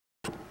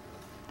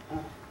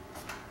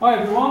Hi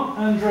everyone,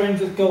 Andrew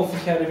Ainsworth Golf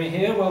Academy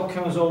here.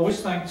 Welcome as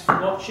always, thanks for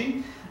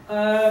watching.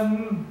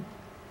 A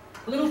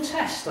little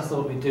test I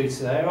thought we'd do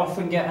today. I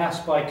often get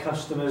asked by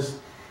customers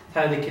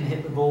how they can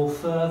hit the ball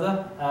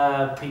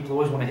further. People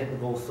always want to hit the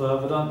ball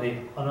further, don't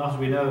they? And as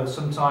we know,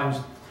 sometimes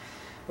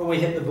when we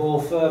hit the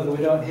ball further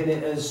we don't hit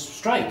it as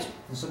straight.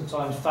 And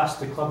sometimes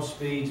faster club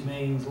speeds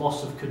means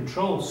loss of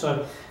control.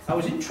 So I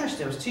was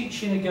interested, I was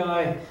teaching a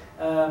guy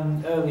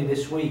early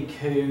this week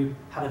who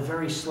had a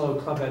very slow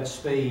club head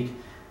speed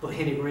but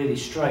hit it really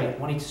straight,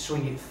 wanted to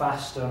swing it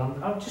faster,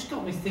 and it just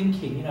got me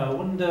thinking, you know, I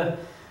wonder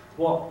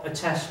what a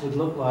test would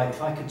look like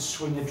if I could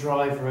swing a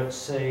driver at,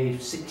 say,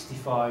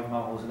 65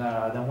 miles an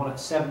hour, then one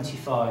at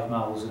 75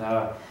 miles an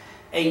hour,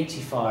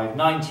 85,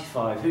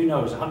 95, who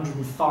knows,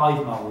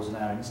 105 miles an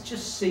hour, and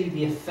just see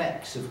the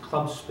effects of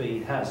club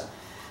speed has.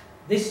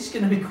 This is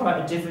going to be quite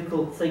a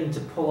difficult thing to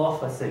pull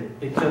off, I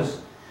think,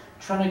 because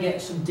trying to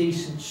get some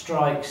decent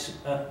strikes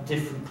at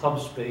different club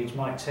speeds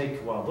might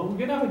take a while, but we're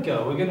going to have a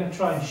go. We're going to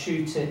try and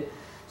shoot it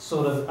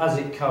sort of as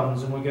it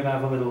comes, and we're going to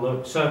have a little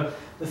look. So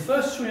the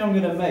first swing I'm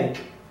going to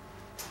make,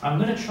 I'm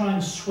going to try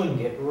and swing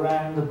it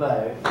round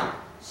about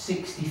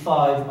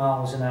 65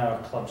 miles an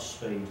hour club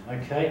speed,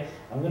 okay?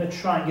 I'm going to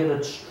try and get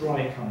a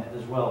strike on it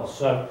as well,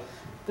 so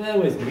bear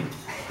with me.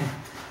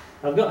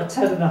 I've got a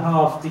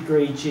 10.5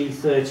 degree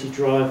G30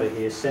 driver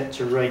here set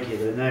to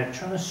regular. Now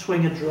trying to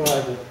swing a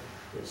driver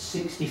at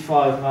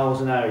 65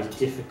 miles an hour is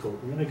difficult.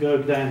 I'm going to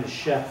go down the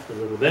shaft a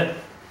little bit.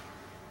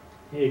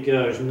 Here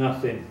goes,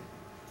 nothing.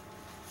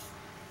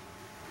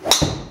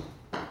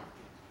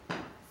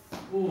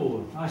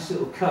 Ooh, nice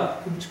little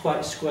cut. Couldn't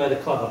quite square the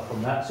club up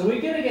on that. So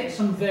we're going to get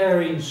some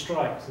varying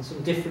strikes and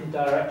some different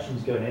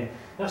directions going in.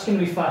 That's going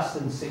to be faster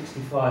than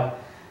 65.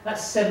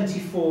 That's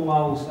 74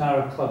 miles an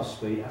hour club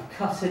speed. I've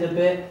cut it a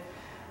bit.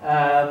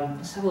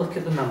 Let's have a look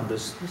at the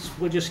numbers.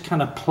 We're just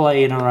kind of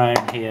playing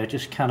around here,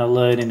 just kind of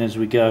learning as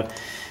we go.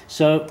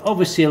 So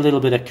obviously a little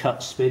bit of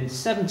cut spin,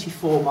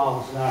 74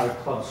 miles an hour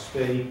club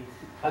speed.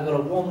 I've got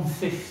a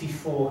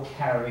 154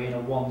 carry and a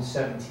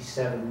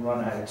 177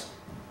 run out.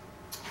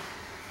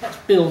 Let's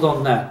build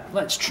on that.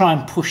 Let's try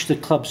and push the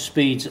club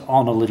speeds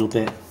on a little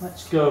bit.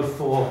 Let's go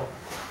for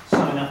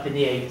something up in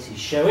the 80s,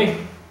 shall we?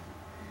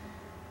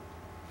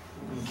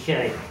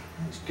 Okay,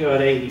 let's go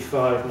at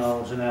 85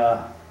 miles an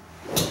hour.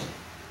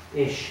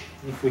 Ish,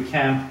 if we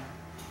can.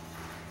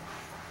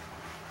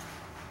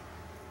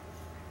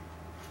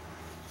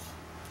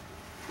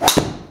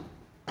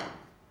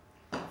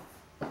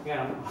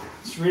 Yeah, I'm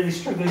just really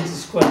struggling to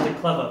square the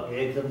club up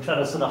here because I'm trying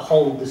to sort of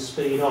hold the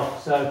speed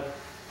off. So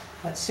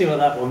let's see what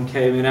that one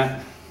came in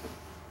at.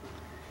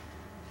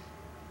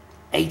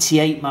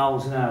 88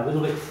 miles an hour, a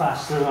little bit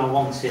faster than I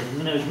wanted. I'm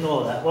going to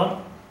ignore that one.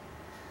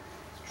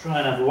 Let's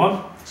try another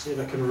one. See if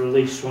I can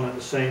release one at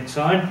the same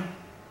time.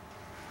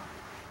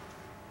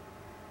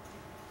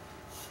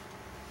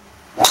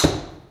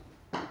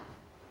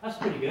 That's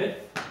pretty good.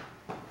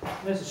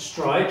 There's a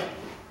strike.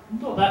 I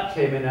thought that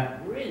came in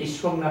at. Really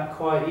swung that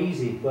quite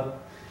easy, but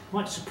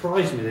might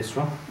surprise me this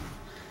one.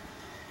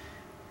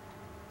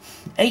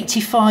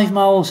 85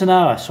 miles an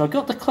hour. So I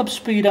got the club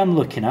speed I'm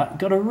looking at.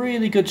 Got a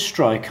really good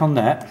strike on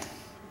that.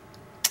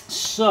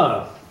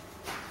 So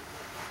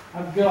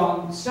I've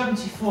gone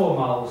 74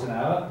 miles an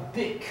hour, a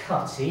bit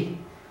cutty,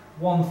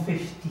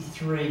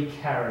 153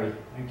 carry,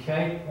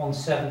 okay,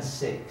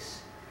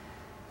 176.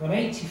 Gone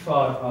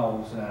 85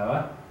 miles an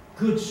hour.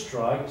 Good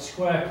strike,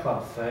 square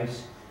club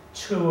face,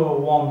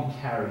 201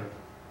 carry,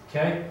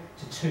 okay,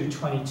 to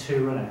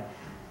 222 run out.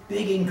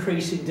 Big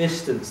increase in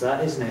distance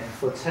that, isn't it,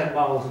 for 10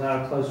 miles an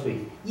hour club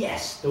speed?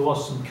 Yes, there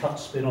was some cut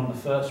spin on the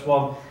first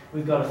one.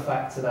 We've got to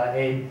factor that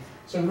in.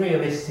 So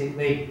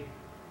realistically,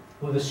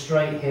 with a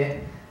straight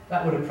hit,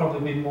 that would have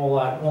probably been more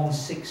like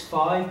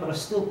 165, but I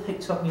still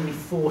picked up nearly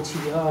 40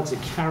 yards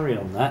of carry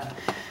on that.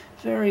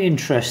 Very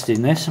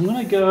interesting this. I'm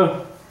going to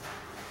go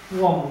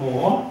one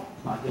more,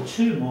 might go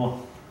two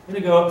more. I'm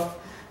going to go up,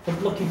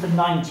 I'm looking for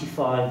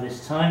 95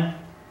 this time.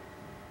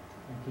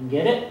 I can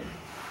get it.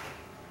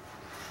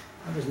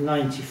 How does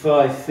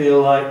 95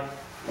 feel like?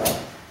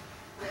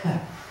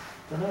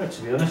 Don't know,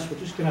 to be honest. We're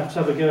just going to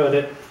have a go at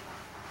it.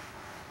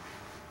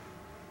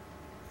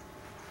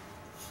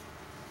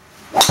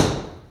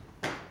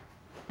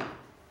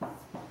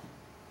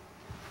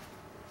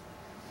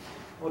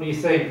 What do you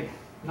think?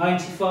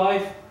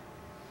 95?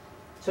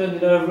 Turned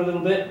it over a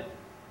little bit?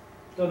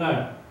 Don't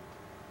know.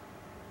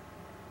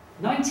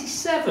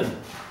 97,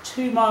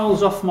 2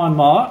 miles off my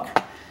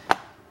mark,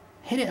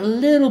 hit it a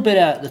little bit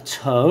out the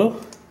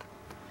toe.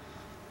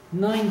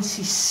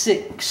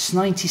 96,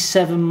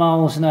 97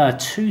 miles an hour,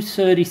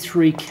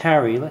 233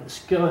 carry. Let's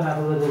go and have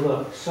a little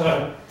look.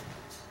 So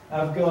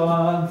I've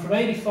gone from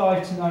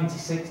 85 to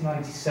 96,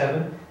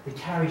 97. The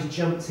carry's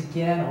jumped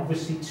again,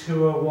 obviously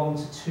 201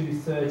 to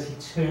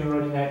 232,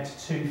 running out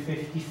to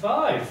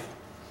 255.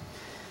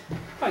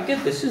 Quite good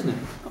this, isn't it?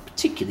 Not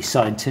particularly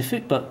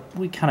scientific, but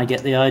we kind of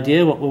get the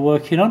idea what we're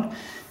working on.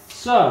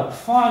 So,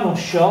 final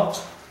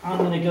shot, I'm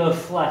going to go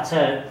flat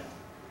out.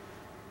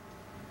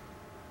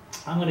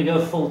 I'm going to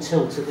go full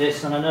tilt at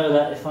this, and I know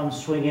that if I'm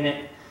swinging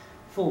it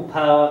full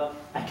power,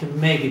 I can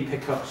maybe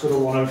pick up sort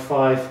of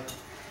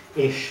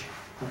 105-ish.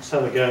 Let's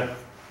have a go.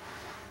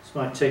 This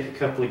might take a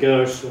couple of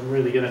goes, so I'm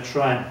really going to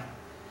try and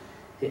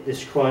hit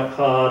this quite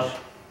hard.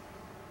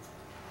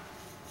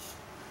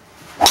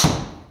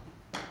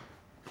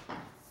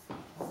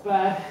 Not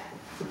bad.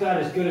 It's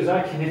about as good as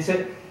I can hit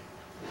it.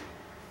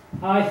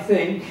 I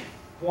think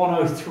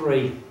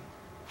 103.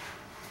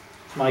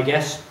 That's my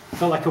guess.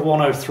 Felt like a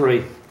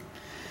 103.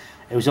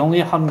 It was only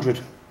 100.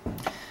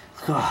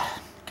 God,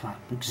 I'm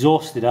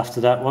exhausted after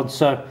that one.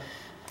 So,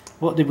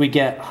 what did we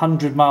get?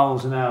 100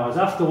 miles an hour. It's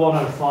after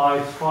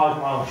 105,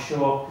 5 miles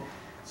short.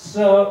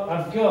 So,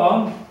 I've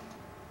gone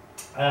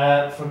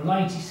from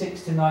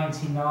 96 to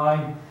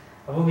 99.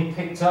 I've only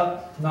picked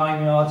up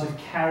 9 yards of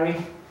carry.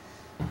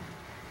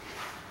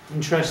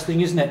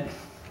 Interesting, isn't it?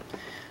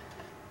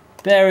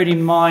 Bearing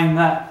in mind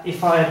that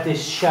if I had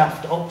this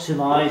shaft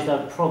optimised,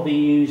 I'd probably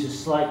use a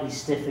slightly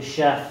stiffer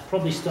shaft.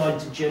 Probably starting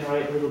to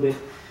generate a little bit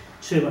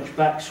too much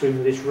backswing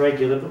with this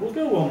regular, but we'll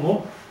go one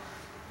more.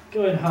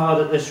 Going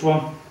hard at this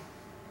one.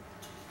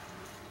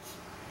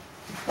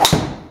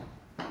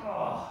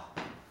 Oh,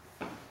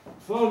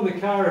 phone the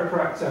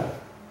chiropractor.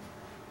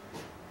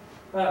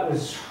 That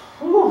was,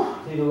 whew,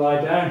 need to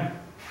lie down.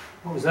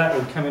 What was that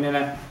one coming in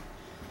at?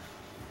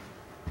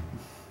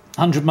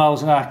 100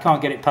 miles an hour,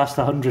 can't get it past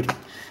 100.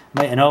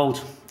 Mate, an old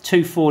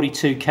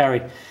 242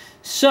 carry.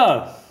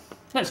 So,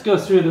 let's go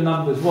through the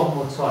numbers one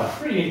more time.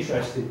 Pretty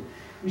interesting.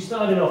 We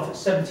started off at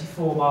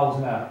 74 miles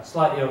an hour,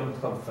 slightly over the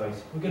club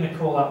face. We're going to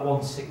call that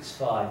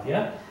 165,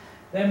 yeah?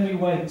 Then we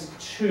went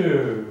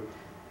to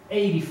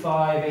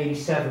 85,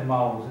 87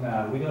 miles an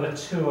hour. We got a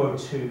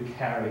 202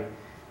 carry.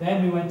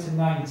 Then we went to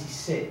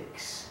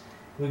 96.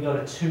 We got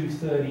a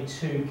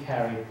 232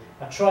 carry.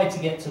 I tried to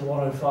get to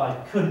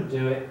 105, couldn't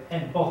do it,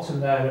 and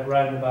bottomed out at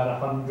around about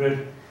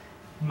 100.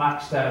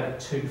 Maxed out at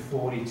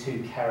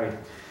 242 carry.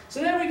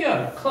 So there we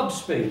go, club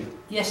speed.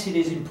 Yes, it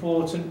is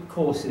important, of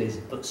course it is,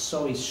 but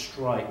so is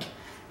strike.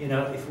 You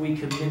know, if we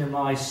can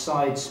minimise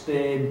side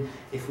spin,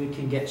 if we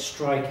can get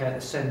strike out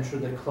the centre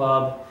of the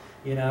club,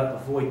 you know,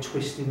 avoid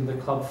twisting the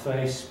club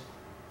face,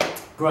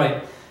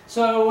 great.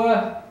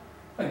 So,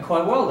 went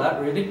quite well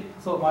that really.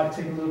 I thought it might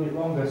take a little bit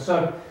longer.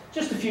 So,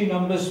 just a few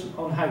numbers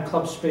on how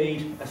club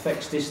speed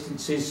affects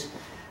distances.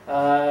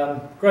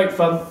 Great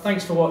fun,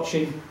 thanks for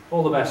watching,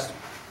 all the best.